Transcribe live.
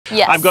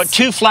Yes. I've got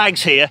two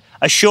flags here,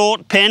 a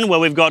short pin where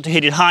we've got to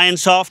hit it high and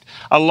soft,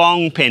 a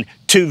long pin.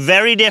 Two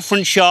very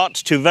different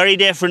shots, two very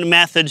different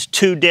methods,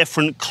 two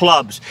different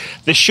clubs.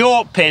 The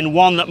short pin,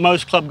 one that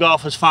most club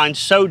golfers find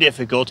so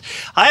difficult,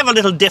 I have a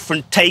little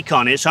different take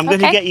on it, so I'm going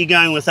to get you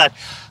going with that.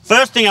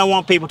 First thing I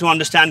want people to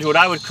understand is what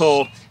I would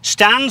call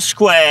stand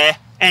square,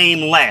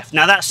 aim left.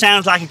 Now that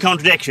sounds like a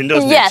contradiction,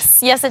 doesn't it?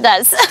 Yes, it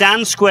does.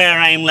 Stand square,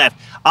 aim left.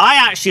 I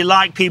actually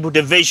like people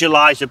to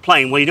visualize the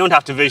plane. Well, you don't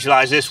have to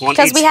visualize this one.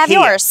 Because we have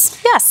yours,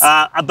 yes.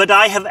 But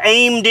I have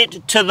aimed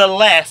it to the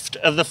left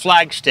of the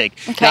flagstick.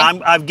 Okay. Now,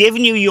 I've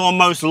given you your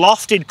most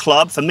lofted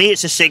club. For me,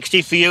 it's a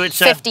 60. For you,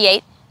 it's a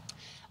 58.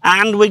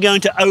 And we're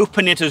going to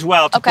open it as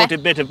well to put a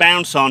bit of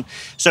bounce on.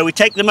 So we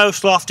take the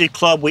most lofted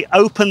club, we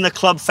open the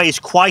club face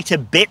quite a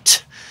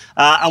bit,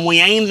 and we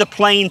aim the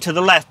plane to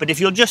the left. But if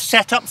you'll just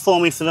set up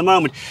for me for the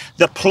moment,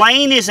 the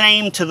plane is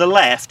aimed to the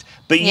left,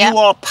 but you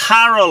are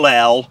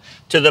parallel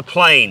to the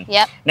plane.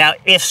 Now,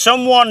 if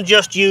someone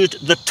just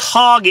used the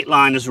target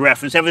line as a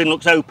reference, everything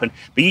looks open,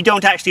 but you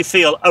don't actually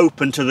feel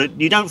open to the,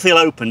 you don't feel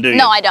open, do you?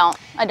 No, I don't.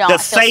 The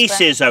face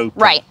is open.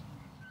 Right.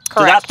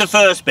 Correct. So that's the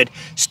first bit.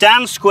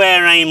 Stand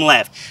square, aim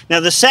left.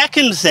 Now, the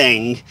second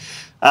thing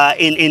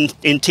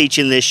in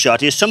teaching this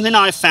shot is something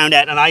I've found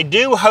out, and I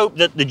do hope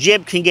that the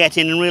jib can get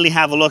in and really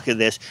have a look at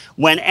this.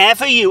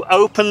 Whenever you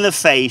open the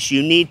face,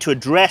 you need to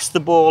address the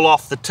ball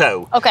off the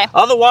toe. Okay.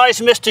 Otherwise,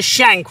 Mr.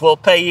 Shank will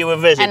pay you a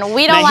visit. And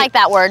we don't like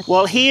that word.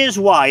 Well, here's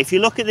why. If you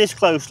look at this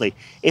closely,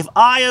 if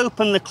I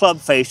open the club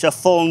face a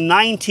full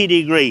 90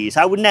 degrees,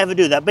 I would never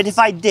do that, but if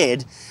I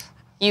did,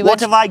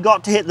 what have I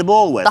got to hit the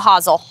ball with? The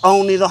hosel.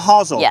 Only the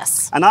hosel.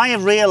 Yes. And I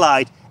have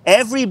realized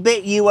every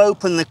bit you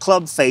open the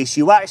club face,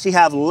 you actually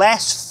have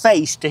less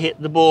face to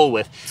hit the ball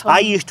with. So I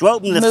used to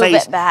open the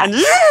face and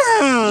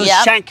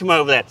shank him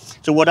over there.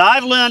 So what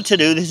I've learned to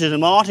do, this is a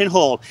Martin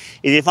Hall,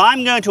 is if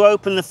I'm going to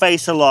open the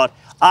face a lot,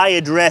 I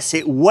address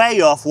it way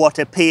off what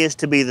appears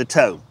to be the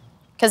toe.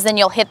 Because then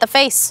you'll hit the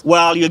face.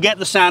 Well, you'll get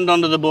the sand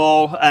under the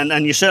ball,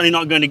 and you're certainly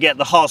not going to get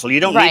the hosel. You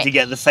don't need to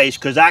get the face,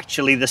 because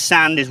actually the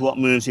sand is what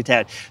moves it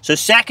out. So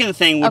second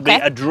thing would be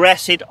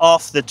address it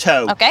off the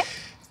toe. Okay.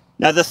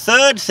 Now the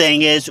third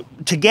thing is,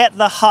 to get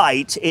the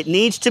height, it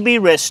needs to be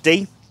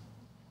wristy.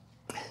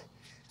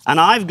 And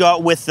I've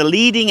got, with the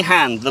leading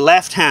hand, the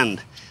left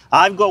hand,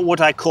 I've got what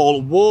I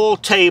call wall,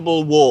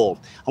 table, wall.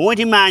 I want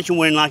you to imagine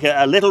we're in like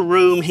a little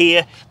room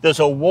here. There's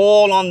a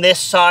wall on this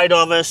side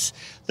of us.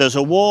 There's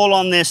a wall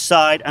on this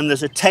side, and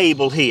there's a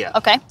table here.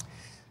 Okay.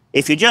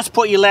 If you just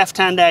put your left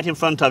hand out in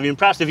front of you, and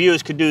perhaps the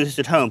viewers could do this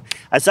at home,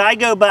 as I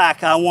go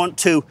back, I want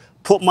to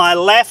put my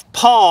left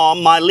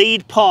palm, my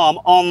lead palm,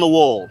 on the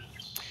wall.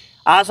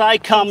 As I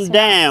come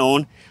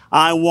down,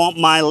 I want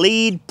my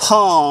lead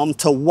palm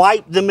to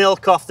wipe the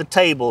milk off the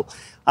table.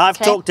 I've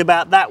talked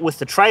about that with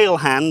the trail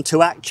hand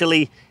to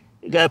actually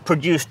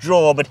produce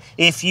draw, but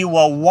if you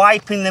are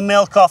wiping the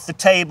milk off the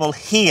table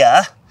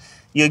here,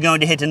 you're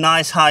going to hit a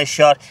nice high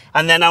shot,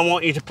 and then I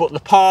want you to put the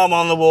palm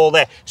on the wall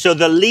there. So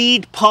the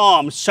lead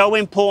palm, so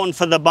important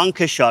for the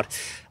bunker shot.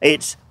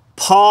 It's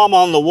palm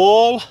on the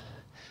wall,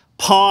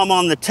 palm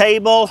on the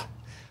table,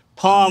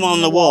 palm on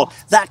the wall.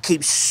 That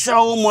keeps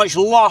so much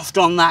loft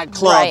on that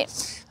club.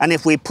 Right. And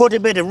if we put a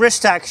bit of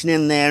wrist action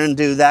in there and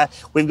do that,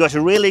 we've got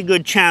a really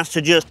good chance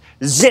to just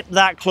zip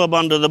that club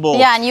under the ball.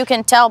 Yeah, and you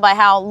can tell by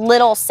how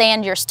little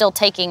sand you're still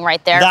taking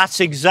right there. That's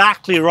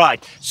exactly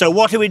right. So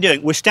what are we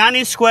doing? We're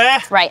standing square,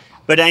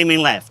 but aiming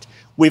left.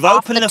 We've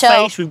opened the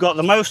face, we've got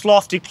the most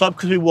lofted club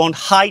because we want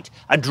height.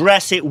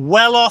 Address it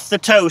well off the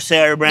toe,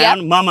 Sarah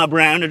Brown, Mama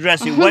Brown,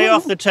 address it way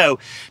off the toe.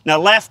 Now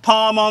left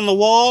palm on the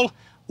wall,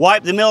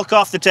 wipe the milk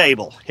off the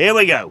table. Here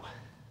we go.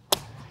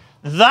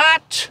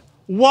 That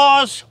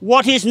was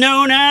what is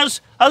known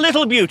as a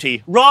little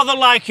beauty, rather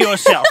like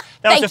yourself.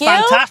 That was a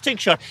fantastic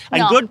shot.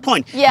 And good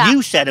point.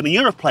 You said, I mean,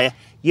 you're a player,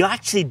 you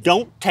actually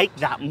don't take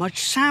that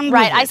much sand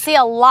with it. I see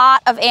a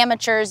lot of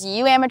amateurs,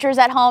 you amateurs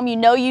at home, you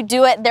know you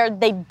do it,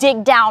 they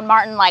dig down,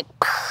 Martin, like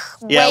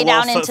way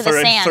down into the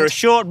sand. For a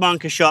short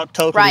bunker shot,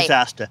 total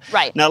disaster.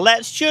 Now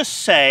let's just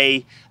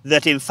say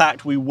that in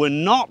fact we were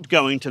not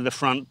going to the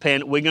front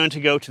pin, we're going to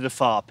go to the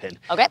far pin.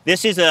 Okay.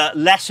 This is a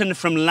lesson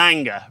from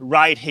Langer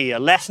right here,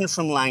 lesson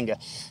from Langer.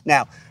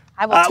 Now,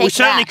 we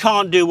certainly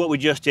can't do what we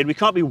just did. We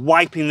can't be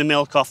wiping the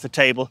milk off the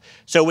table.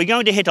 So we're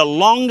going to hit a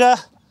longer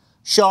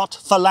shot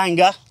for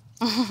Langer.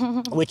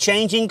 We're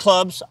changing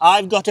clubs.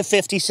 I've got a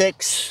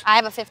 56. I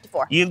have a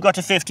 54. You've got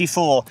a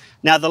 54.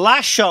 Now, the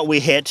last shot we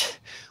hit,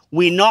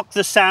 we knocked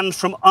the sand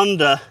from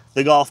under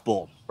the golf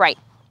ball. Right.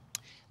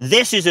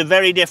 This is a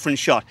very different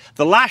shot.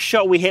 The last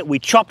shot we hit, we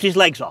chopped his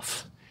legs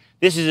off.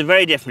 This is a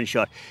very different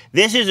shot.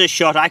 This is a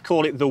shot, I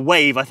call it the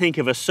wave. I think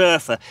of a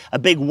surfer, a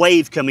big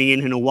wave coming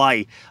in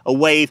Hawaii. A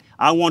wave,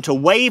 I want a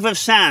wave of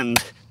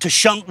sand to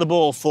shunt the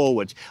ball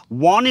forwards.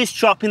 One is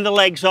chopping the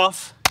legs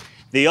off.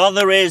 The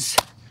other is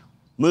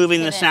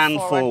moving the sand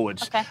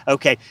forwards.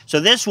 Okay, so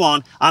this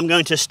one, I'm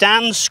going to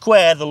stand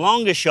square, the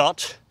longer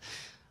shot.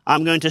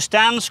 I'm going to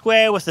stand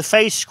square with the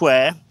face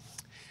square.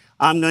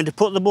 I'm going to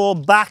put the ball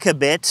back a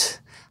bit.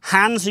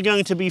 Hands are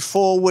going to be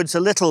forwards a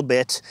little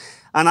bit.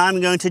 and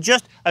I'm going to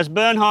just, as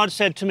Bernhard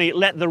said to me,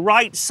 let the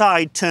right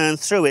side turn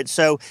through it.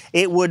 So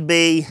it would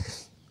be,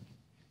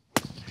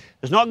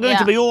 there's not going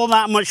to be all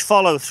that much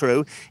follow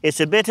through. It's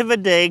a bit of a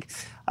dig.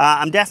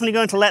 I'm definitely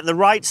going to let the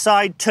right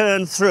side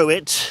turn through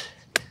it.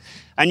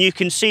 And you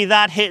can see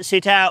that hits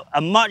it out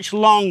a much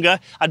longer.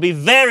 I'd be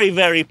very,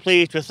 very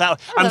pleased with that.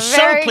 I'm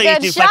so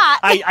pleased with that.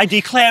 I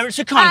declare it's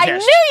a contest. I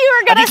knew you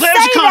were going to say that.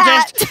 I declare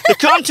it's a contest. The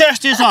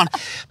contest is on.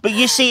 But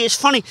you see, it's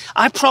funny.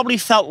 I probably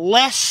felt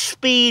less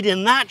speed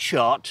in that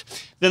shot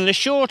than the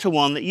shorter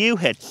one that you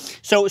hit.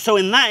 So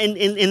in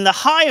the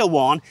higher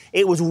one,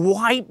 it was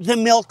wipe the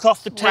milk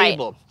off the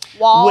table.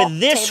 Wall,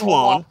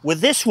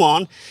 with this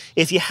one,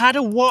 if you had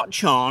a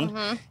watch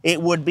on,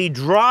 it would be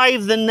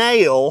drive the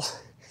nail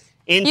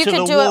into the wall.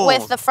 You could do it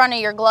with the front of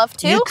your glove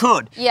too? You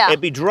could. Yeah. It'd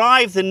be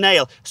drive the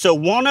nail. So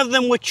one of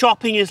them we're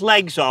chopping his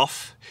legs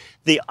off.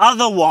 The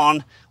other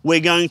one we're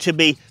going to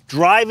be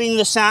driving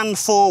the sand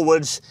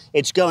forwards.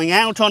 It's going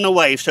out on a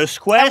wave. So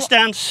square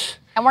stance.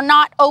 And we're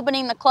not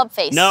opening the club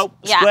face. No,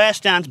 square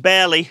stance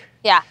barely.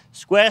 Yeah.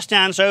 Square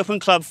stance, open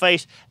club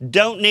face.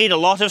 Don't need a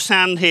lot of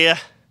sand here.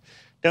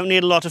 Don't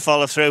need a lot of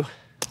follow through.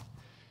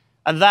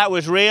 And that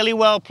was really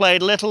well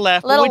played. Little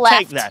left, but we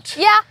take that.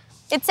 Yeah.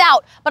 It's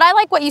out. But I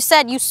like what you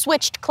said. You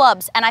switched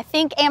clubs. And I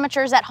think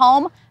amateurs at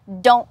home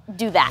don't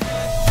do that.